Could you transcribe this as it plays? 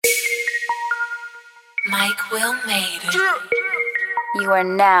Mike Will made it. You are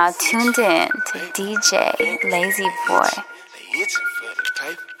now tuned in to DJ Lazy Boy.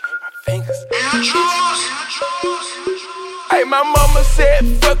 Hey, my mama said,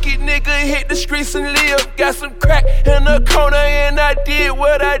 fuck it, nigga, hit the streets and live. Got some crack in the corner and I did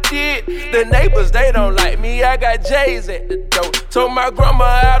what I did. The neighbors, they don't like me, I got J's at the door. Told my grandma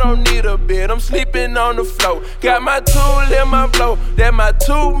I don't need a bed, I'm sleeping on the floor. Got my tool in my blow, they're my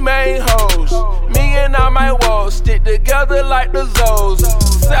two main hoes. Me and all my walls stick together like the Zoes.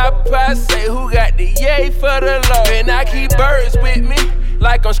 Southpaw say, who got the yay for the low? And I keep birds with me,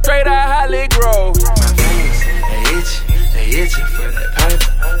 like I'm straight out Holly Grove. My fingers, they itching for that pipe.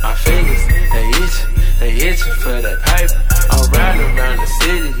 My fingers, they itching for that pipe. I'm riding around the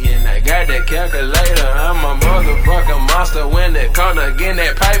city and I got that calculator. I'm a motherfucking monster when they come to get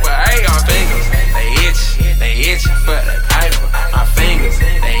that piper. Hey, my fingers, they itching for that piper. My fingers,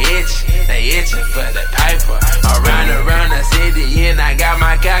 they itching for that piper. I'm riding around the city and I got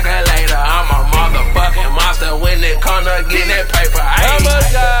my calculator. I'm a motherfucking monster when they come to get that paper. Hey. I'm a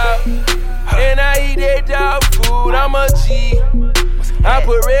dog, and I eat that dog food. I'm a G. I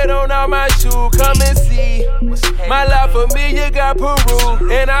put red on all my shoes, come and see. My life familiar got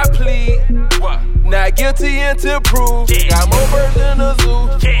Peru, and I plead. Not guilty until proved. Got more birds in the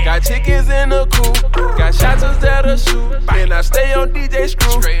zoo, got chickens in the coop, got shotters that'll shoot, and I stay on DJ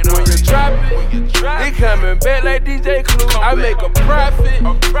Screw. When you drop it, it coming back like DJ Clue. I make a profit,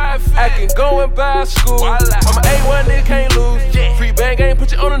 I can go and buy a school. I'm an A1 that can't lose. Free bang ain't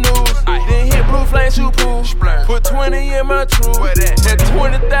put you on the news. Then hit blue flame shoe pool. Put 20 in my truth. That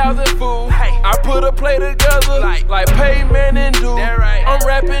 20,000 fool. I put a play together like Payman and Dude. I'm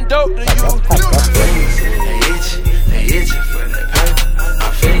rapping dope to you. My fingers, they itching for that pipe. My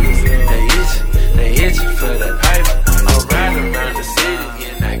fingers, they itching for that pipe. I'm riding around the city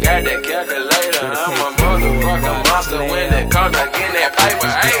and I got that calculator. I'm a motherfucking monster when they come to get that paper.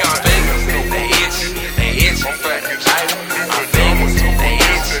 Hey, my fingers, they itching for that pipe. My fingers, they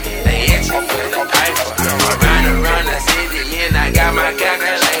itching for that pipe. I'm riding around the city and I got my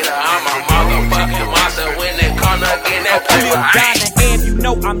calculator. I'm a motherfucking monster when they come to get that paper. Hey. You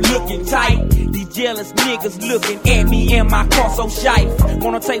know I'm looking tight. These jealous niggas looking at me and my car so shite.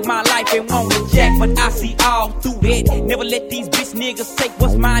 Wanna take my life and want to jack, but I see all through that. Never let these bitch niggas take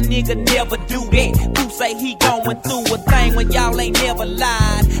what's my nigga, never do that. Who say he going through a thing when y'all ain't never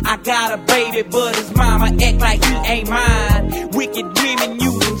lied? I got a baby, but his mama act like he ain't mine. Wicked women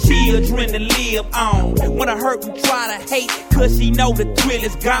using children to live on. When I hurt and try to hate, cause she know the thrill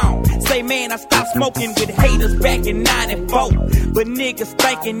is gone. Say man, I stopped smoking with haters back in 94. But niggas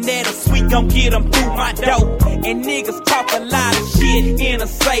thinking that a sweet gon' get them through my door. And niggas talk a lot of shit in a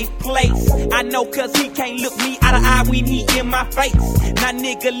safe place. I know cause he can't look me out of eye when he in my face. Now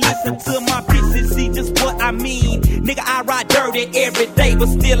nigga listen to my bitch and see just what I mean. Nigga I ride dirty every day but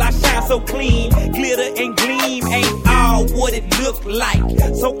still I shine so clean. Glitter and gleam ain't all what it look like.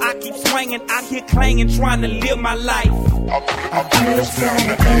 So I keep swinging out here clanging trying to live my life. I put us down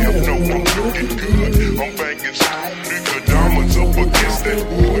the air, no I'm looking good. I'm banging nigga diamonds up against that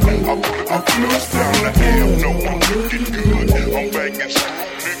wood. I put us down the air, no I'm looking good. I'm banging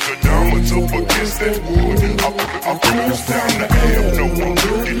nigga diamonds up against that wood. I put us down the air, no I'm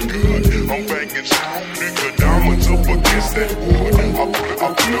looking good. I'm banging nigga diamonds up against that wood.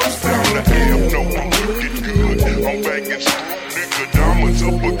 I put us down the air, no I'm looking good. I'm banging nigga diamonds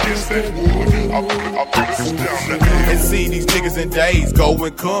up against that wood. I put us down the air. And see these niggas in days go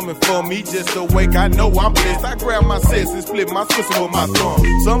and coming for me just awake. I know I'm blessed. I grab my sets and split my sister with my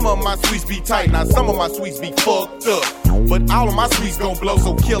thumb. Some of my sweets be tight, now some of my sweets be fucked up. But all of my sweets gon' blow,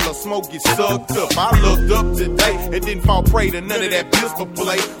 so killer smoke get sucked up. I looked up today and didn't fall prey to none of that pistol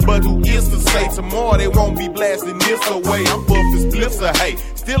play. But who is to say tomorrow they won't be blasting this away? I'm buff as blips of hate.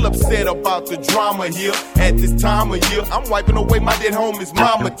 Still upset about the drama here. At this time of year, I'm wiping away my dead homie's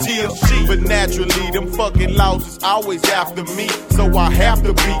mama tears. But naturally, them fucking laws is always after me. So I have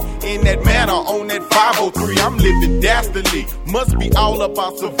to be in that manner on that 503. I'm living dastardly. Must be all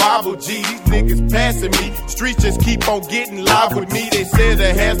about survival, G. These niggas passing me. Streets just keep on getting live with me. They said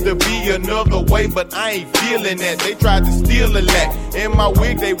there has to be another way, but I ain't feeling that. They tried to steal a lack. In my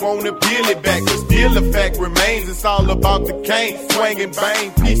wig, they wanna peel it back. But still the fact remains, it's all about the cane. Swing and bang.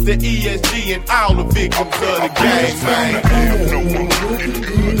 Peace to ESG and all the victims of the game, man. No, I'm looking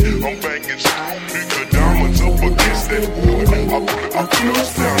good. I'm banging nigga diamonds up against that wood. I put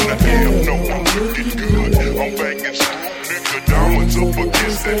us down the air. No, I'm looking good. I'm banging nigga diamonds up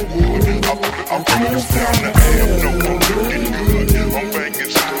against that wood. I put us down the air. No, I'm looking good. I'm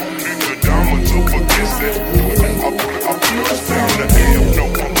banging nigga diamonds up against that wood. I put us down the air. No,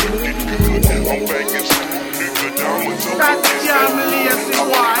 I'm looking good. I'm banging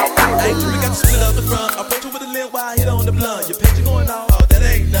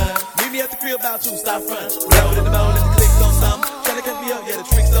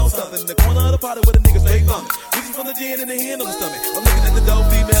the corner of the party where the niggas straight thumbing. Bitches from the gin and the hand on the stomach. I'm looking at the dope,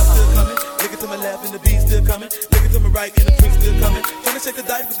 female still coming. Looking to my left and the beat still coming. Looking to my right and the twink still coming. Trying to shake the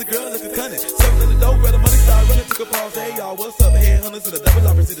dice with the girl looking cunning. Serving in the dope where the money start running. Took a pause, hey y'all, what's up? Headhunters in the double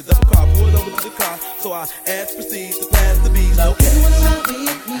opera, see the double car, pulled over to the car. So I asked proceed to pass the beat. Okay. You wanna ride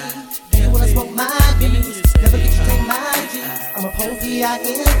with me? Do you wanna smoke my beats? Never get you take my G's. I'm a pole P-I-M-P.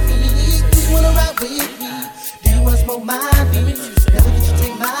 Do you wanna ride with me? Do you wanna smoke my beats? Never get you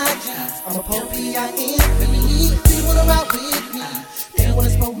take my G's. I'm a pole P-I-M-P. Do you wanna ride with me? Do you wanna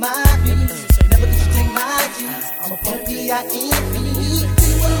smoke my beats? Never get you take my G's. I'm a pole P-I-M-P. Do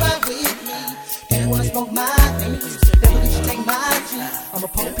you wanna ride with me? Do you wanna smoke my beats? Never get you take my G's. I'm a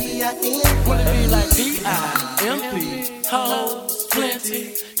pole P-I-M-P. Wanna be like D-I-M-P. Hoes,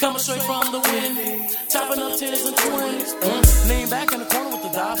 plenty, coming straight from the windy. Chopping up 10s and 20s. Lean back in the corner with the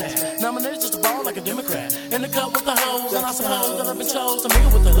dive hat. Nominated just a ball like a Democrat. In the cup with the hoes, and I suppose that I've been chose to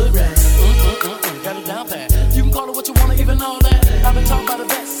mingle with the hood rat. Got it down pat. You can call it what you wanna, even know that. I've been taught by the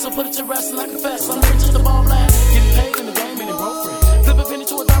best, so put it to rest and I confess. I'm rich just a ball blast. Getting paid in the game, meaning broke free. Flip a penny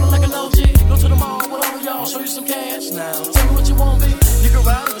to $1 like an OG. Go to the mall with all of y'all, show you some cash now. Tell me what you want, be. You can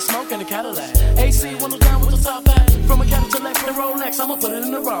ride in the smoke in a Cadillac. AC window down with the top hat. From a Cadillac to Rolex, I'ma put it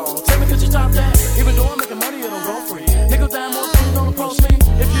in the roll. Tell me could you top that? Even though I'm making money, it'll go free. Nickel down more food, don't approach me.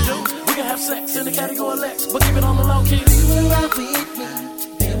 If you do, we can have sex in the category Lex, but keep it on the low key. Do you wanna ride with me?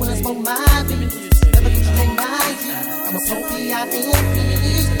 Do you wanna smoke my beats? Never get you take my G's. I'm a pole P-I-M-P.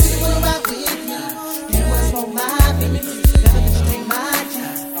 Do you wanna ride with me? Do you wanna smoke my beats? Never get you take my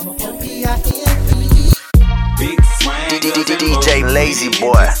G's. I'm a pole P-I-M-P. Big swang, DJ Lazy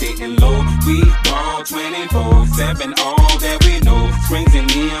Boy. Sitting low, we ball 24/7, all that we know. Springs and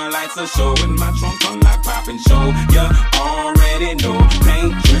neon lights are showing. My trunk unlock popping show. You already know.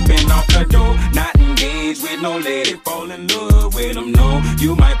 Paint dripping off the door. Not engaged with no lady. Fall in love with them, no.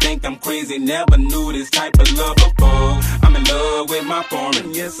 You might think I'm crazy. Never knew this type of love before. I'm in love with my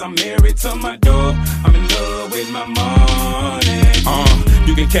foreign. Yes, I'm married to my dog. I'm in love with my money.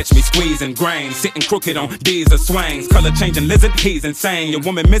 You can catch me squeezing grain, sitting crooked on D's or swangs. Color changing lizard, he's insane. Your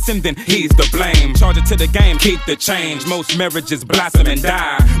woman missing, then he's to blame. Charge it to the game, keep the change. Most marriages blossom and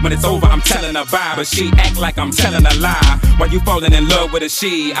die. When it's over, I'm telling her bye, but she act like I'm telling a lie. Why you falling in love with a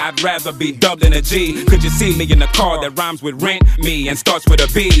she? I'd rather be dubbed in a G. Could you see me in a car that rhymes with rent me and starts with a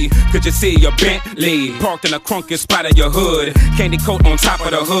B? Could you see your Bentley parked in a crunky spot of your hood? Candy coat on top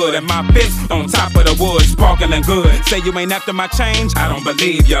of the hood and my fist on top of the wood, sparkling good. Say you ain't after my change? I don't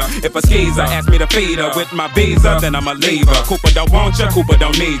believe ya. If a skeezer asks me to feed her with my visa, then I'ma leave her. Cooper don't want ya, Cooper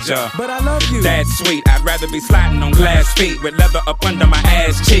don't need ya. But I love you. That's sweet. I'd rather be sliding on glass feet with leather up under my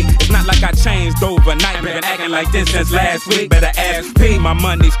ass cheek. It's not like I changed overnight. Been acting like this since last week. Better ask P. My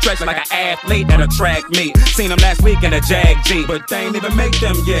money stretched like an athlete at a track meet. Seen them last week in a Jag G, but they ain't even make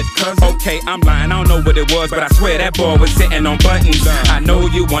them yet. Cause okay, I'm lying. I don't know what it was, but I swear that boy was sitting on buttons. I know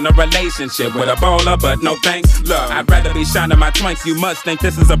you want a relationship with a baller, but no thanks. Look, I'd rather be shining my twinks. You must think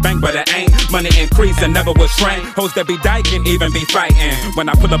this is a bank, but it ain't. Money increase and never will shrink. Hoes that be dyking, even be fighting. When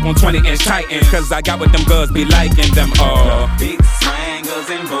I pull up on 20-inch Titan, cause I got what them girls be liking them all. Big swangers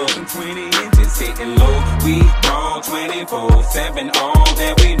and rolling 20 inches sitting low. We ball 24/7, all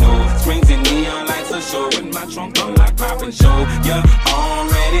that we know. Springs and neon lights are showing. My trunk unlock popping show. You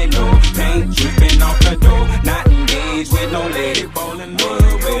already know. Paint dripping off the door. Not engaged with no lady. Fall in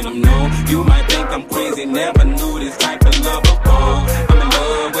love with them, no. You might think I'm crazy. Never knew this type of love before. I'm in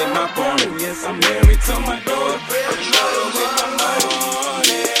love with my foreign. Yes, I'm married to my dog. I'm in love with my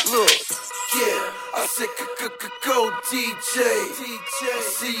money. Look, yeah, I said go DJ. I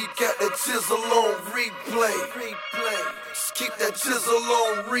see you got that chisel on replay. Just keep that chisel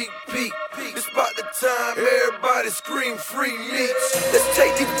on repeat. It's about the time everybody scream free meats. Let's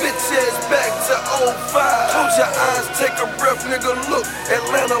take these bitches back to 05. Close your eyes, take a breath, nigga, look,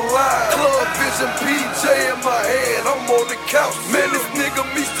 Atlanta live. Club Vision PJ in my hand, I'm on the couch. Man, this nigga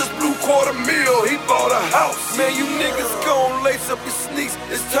meets this blue $250,000, he bought a house. Man, you niggas gon' lace up your sneaks,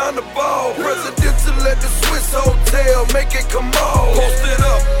 it's time to ball. Presidential at the Swiss Hotel, make it come on. Posted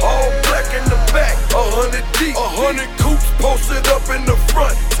up, all black in the back, 100 deep, 100 coops posted up in the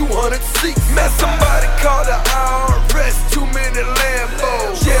front, 200 seats. Man, somebody call the IRS, too many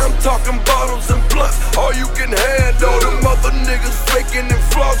Lambos. Yeah, I'm talking bottles and blunts, all you can handle. Them other niggas faking and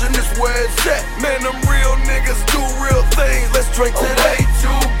flossing, this where it's at. Man, them real niggas do real things, let's drink today.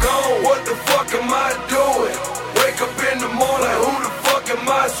 Too gone, what the fuck am I doing? Wake up in the morning, who the fuck am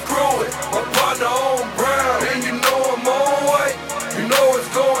I screwing? My partner on brown, and you know I'm on white. You know it's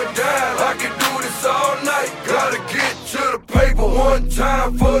going down, I can do this all night. Gotta get to the paper one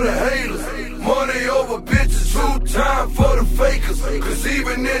time for the haters. Money over bitches, 2 times for the fakers. Cause even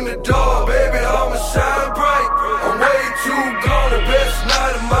even in the dark, baby, I'ma shine bright. I'm way too gone, the best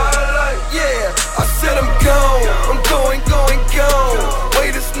night of my life. Yeah, I said I'm gone, I'm going, gone. Way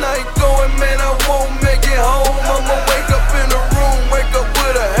this night going, man, I won't make it home. I'ma wake up in the room, wake up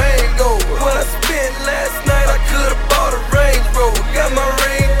with a hangover. What I spent last night, I could've bought a Range Rover. Got my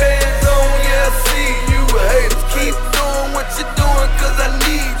Ray Bans on, yeah, I see you haters. Keep doing what you're doing, cause I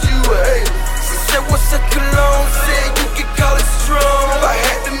need you haters. She said, what's a cologne? Said you can call it strong. If I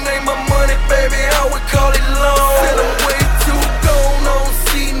had to name my money, baby, I would call it long. Said I'm way too gone, I don't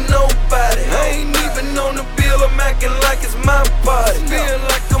see nobody. I ain't even on the bill, I'm acting like it's my party. Feel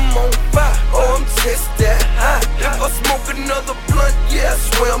like I'm on fire, oh, I'm just that high. If I smoke another blunt, yeah, I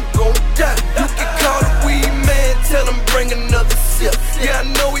swear I'm gon' die. You can call the weed man, tell him bring another sip. Yeah, I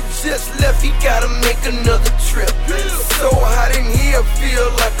know he just left, he gotta make another trip. So hot in here, feel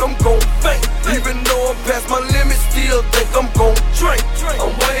like I'm gon' faint. Even though I'm past my limit, still think I'm gon' drink.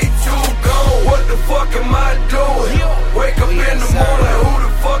 I'm way too gone, what the fuck am I doing? Wake up in the morning, who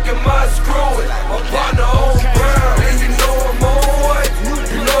the fuck am I screwing? My partner on ground, and you know I'm on white.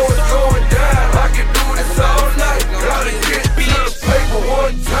 You know it's going down, I can do this all night. Gotta get to the paper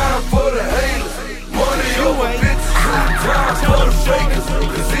one time for the haters. Money over bitches, two times for the fakers.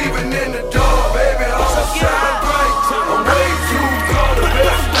 Cause even in the dark, baby, I'ma shine bright. I'm way too gone, the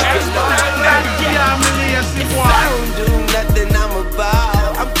best night of my life. If I don't do nothing, I'm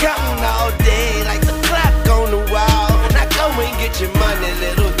about. I'm counting all day like the clock on the wall. And I go and get your money,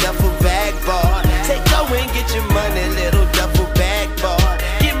 little duffel bag boy. Say go and get your money, little duffel bag boy.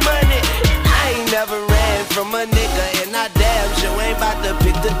 Get money. I ain't never ran from a nigga, and I damn sure ain't about to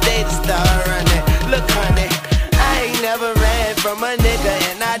pick the day to start running. Look, honey, I ain't never ran from a nigga,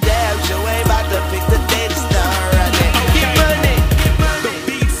 and I damn sure ain't about to pick the day to start running. Get money. The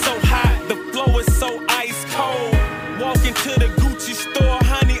beat's so hot, the flow is so ice cold. Walking to the Gucci store,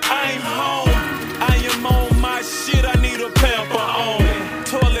 honey, I'm home. I am on my shit, I need a pamper on.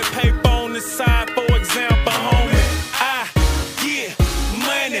 Toilet paper on the side, for example, homie. I get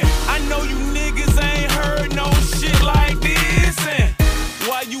money. I know you niggas ain't heard no shit like this. And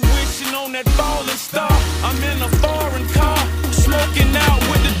while you wishing on that falling star, I'm in a foreign car, smoking out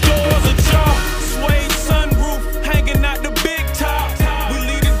with the doors ajar. Suede sunroof, hanging out the big top. We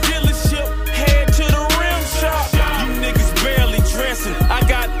leave the dealership, head to the rim shop. You niggas barely dressing, I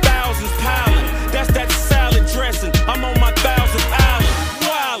got thousands piling. That's that salad dressing, I'm on my 1,000th island.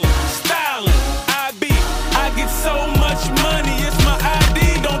 Wildin', styling, I get so much money, it's my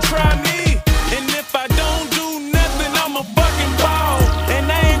ID, don't try me. And if I don't do nothing, I'm a fucking ball. And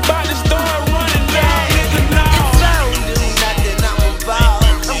I ain't about to start running down, nigga, no. If I don't do nothing, I'm about.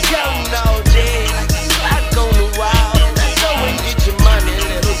 I'm counting all day like the clock on the wall. Now go and get your money,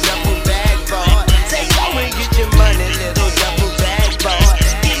 little duffel bag boy. Say go and get your money, little duffel bag boy.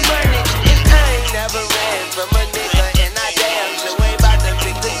 Get money, and I ain't never ran from a nigga, and I damn sure ain't about to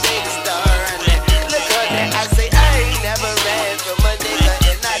pick the day to start running. Look at that, I say I ain't never ran from a nigga,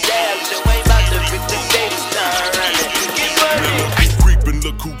 and I damn sure ain't about to pick the day to start running. Get money. Creeping,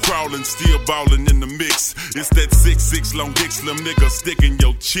 look who crawling, still ballin' in the mix. It's that 6'6" long dick slim nigga sticking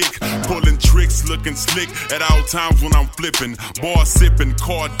your chick. Pulling tricks, looking slick at all times when I'm flipping. Bar sipping,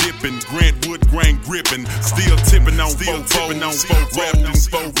 car dipping, Grant Wood grain gripping. Still tipping on fofos, wrapped in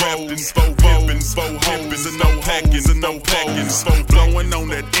fofos, pimping, fofos, and no packing, blowing on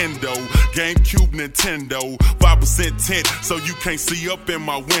that endo. GameCube, Nintendo, 5% tint, so you can't see up in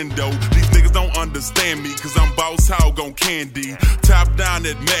my window. These niggas don't understand me, cause I'm boss hog on candy. Top down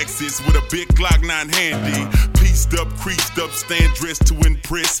at Maxis with a big Glock 9 handy. Pieced up, creased up, stand dressed to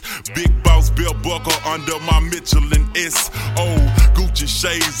impress. Big boss belt buckle under my Michelin S. Oh, Gucci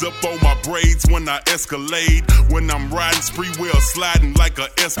shades up on my braids when I escalade. When I'm riding spree wheel sliding like a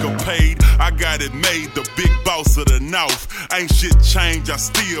escapade. I got it made, the big boss of the North. Ain't shit changed, I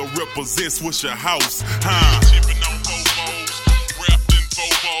still represent Swisher House. Tipping on fofos, wrapped in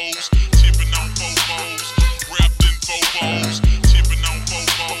fofos. Tipping on fofos, wrapped in fofos. Tipping on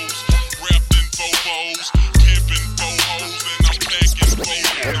fofos, wrapped in fofos. Pimping fofos, and I'm packing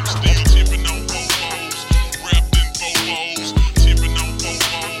fofos. Still tipping on fofos, wrapped in fofos. Tipping on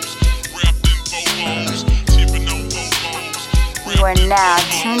fofos, wrapped in fofos. Tipping on fofos. You are now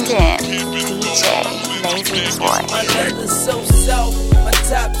tuned in to DJ Lazy Boy. My leather's so soft, my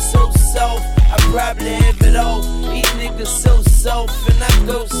top so soft. I probably have it all. These niggas so soft, and I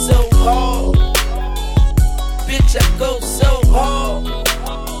go so hard. Bitch, I go so hard.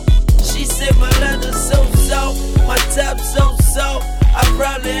 She said my leather's so soft, my top so soft. I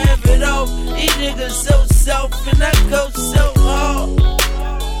probably have it all. These niggas so soft, and I go so hard.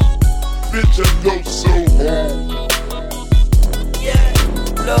 Bitch, I go so hard. Yeah.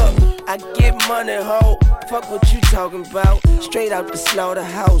 money, ho. Fuck what you talking about. Straight out the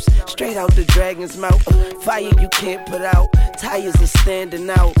slaughterhouse, straight out the dragon's mouth. Fire you can't put out, tires are standing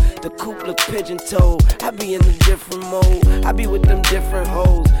out. The coupe look pigeon-toed, I be in a different mode. I be with them different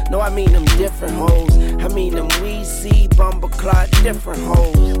hoes. No, I mean them different hoes. I mean them we see bumper clot different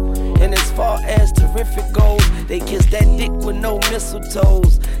hoes. And as far as terrific goes, they kiss that dick with no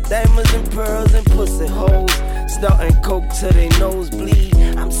mistletoes. Diamonds and pearls and pussy hoes. Snorting coke till they nose bleed.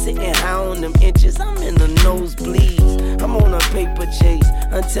 I'm sitting high on them inches, I'm in the nosebleeds. I'm on a paper chase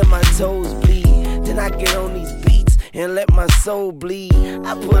until my toes bleed. Then I get on these beats and let my soul bleed.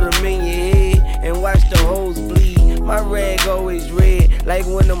 I put them in your head and watch the hoes bleed. My rag always red, like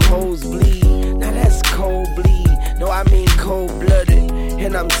when them hoes bleed. Now that's cold bleed, no I mean cold-blooded.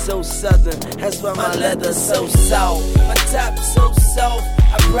 And I'm so southern, that's why my leather's so soft. My top so soft,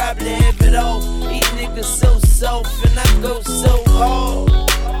 I probably have it off. These niggas so soft and I go so hard.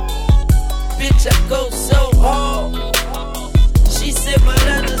 Bitch, I go so hard. She said my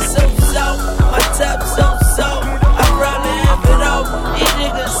leather's so soft, my top so soft, I probably have it off. These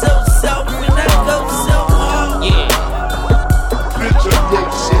niggas so soft and I go so hard. Yeah. Bitch, I go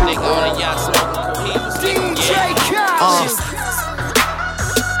so hard. Nigga on the yacht smoking DJ Khaled.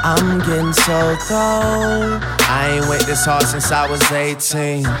 I'm getting so cold. I ain't wait this hard since I was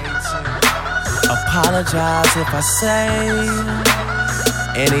 18. Apologize if I say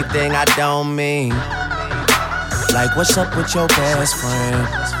anything I don't mean. Like what's up with your best friend?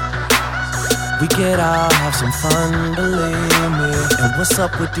 We could all have some fun, believe me. And what's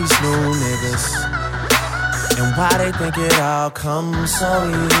up with these new niggas? And why they think it all comes so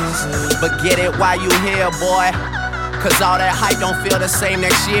easy? But get it while you here, boy. Cause all that hype don't feel the same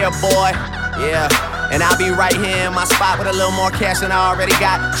next year, boy. Yeah. And I'll be right here in my spot with a little more cash than I already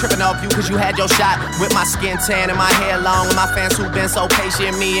got. Tripping off you cause you had your shot. With my skin tan and my hair long. And my fans who been so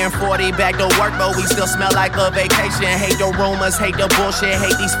patient. Me and 40 back to work, but we still smell like a vacation. Hate the rumors, hate the bullshit,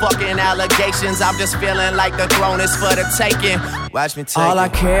 hate these fucking allegations. I'm just feeling like the throne is for the taking. Watch me take all I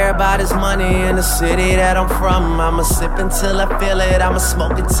care about is money in the city that I'm from. I'ma sip until I feel it, I'ma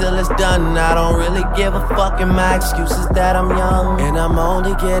smoke until it's done. I don't really give a fuck, and my excuse is that I'm young. And I'm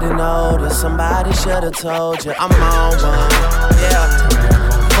only getting older, somebody should've told you I'm on one, yeah.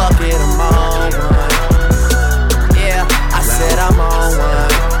 Fuck it, I'm on one. Yeah, I said I'm on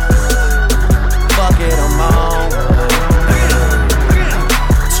one. Fuck it, I'm on one.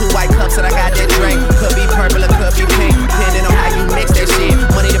 2 white cups and I got that drink. Could be purple or could be pink, depending on how you mix that shit.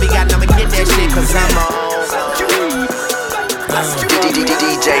 Money to be gotten, I'ma get that shit, cause I'm on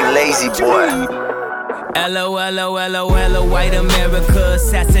DJ Lazy Boy. LOL, white America,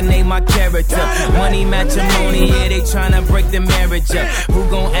 assassinate my character. Money matrimony, yeah, they tryna break the marriage up. Who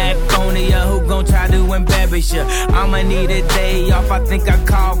gon' act phony, ya? Who gon' try to embarrass ya? I'ma need a day off, I think I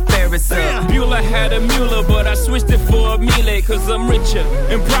call Ferris up. Mueller had a Mueller, but I switched it for a Miele, cause I'm richer.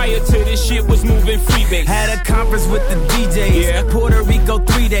 And prior to this shit was moving freebase. Had a conference with the DJs, yeah. Puerto Rico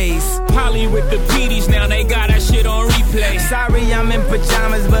 3 days. Poly with the PDs, now they got that shit on replay. Sorry, I'm in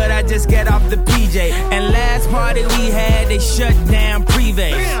pajamas, but I just get off the PJ. And last party we had, they shut down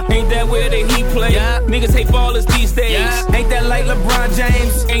Privé. Ain't that where the Heat play? Yeah. Niggas hate ballers these days. Yeah. Ain't that like LeBron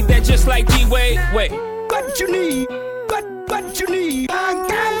James? Ain't that just like D-Wade? Wait. What you need? What you need? I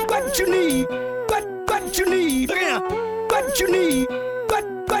got what you need. What you need? What you need?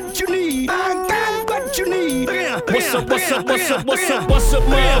 What you need? I got what you need. What's up,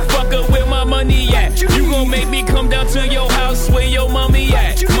 motherfucker, where my money at? You gon' make me come down to your house where your mommy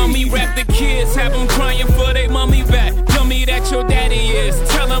at? Mommy rap the kids, have them crying for they mommy back. Tell me that your daddy is,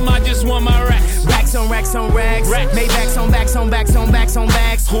 tell them I just want my racks. Racks on racks on racks, Maybachs on backs on backs on backs on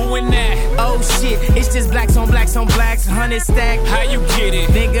backs. Who in that? Oh shit, it's just blacks on blacks on blacks, 100 stack. How you get it?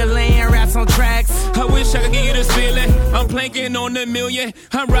 Nigga laying raps on tracks. I wish I could give you this feeling. I'm planking on the million,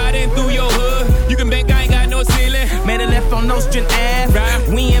 I'm riding through your hood. You can bank I ain't got no ceiling. Made a left on Nostrand Ave, right.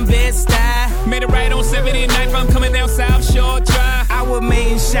 We in Bed-Stuy. Made a right on 79th, I'm coming down South Shore Drive. I was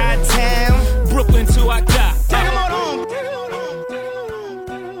made in Chi-Town, Brooklyn till I die. Take 'em on home.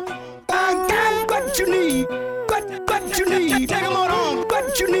 I got what you need. What you need? Take 'em on home.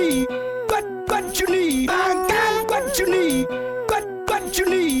 What you need?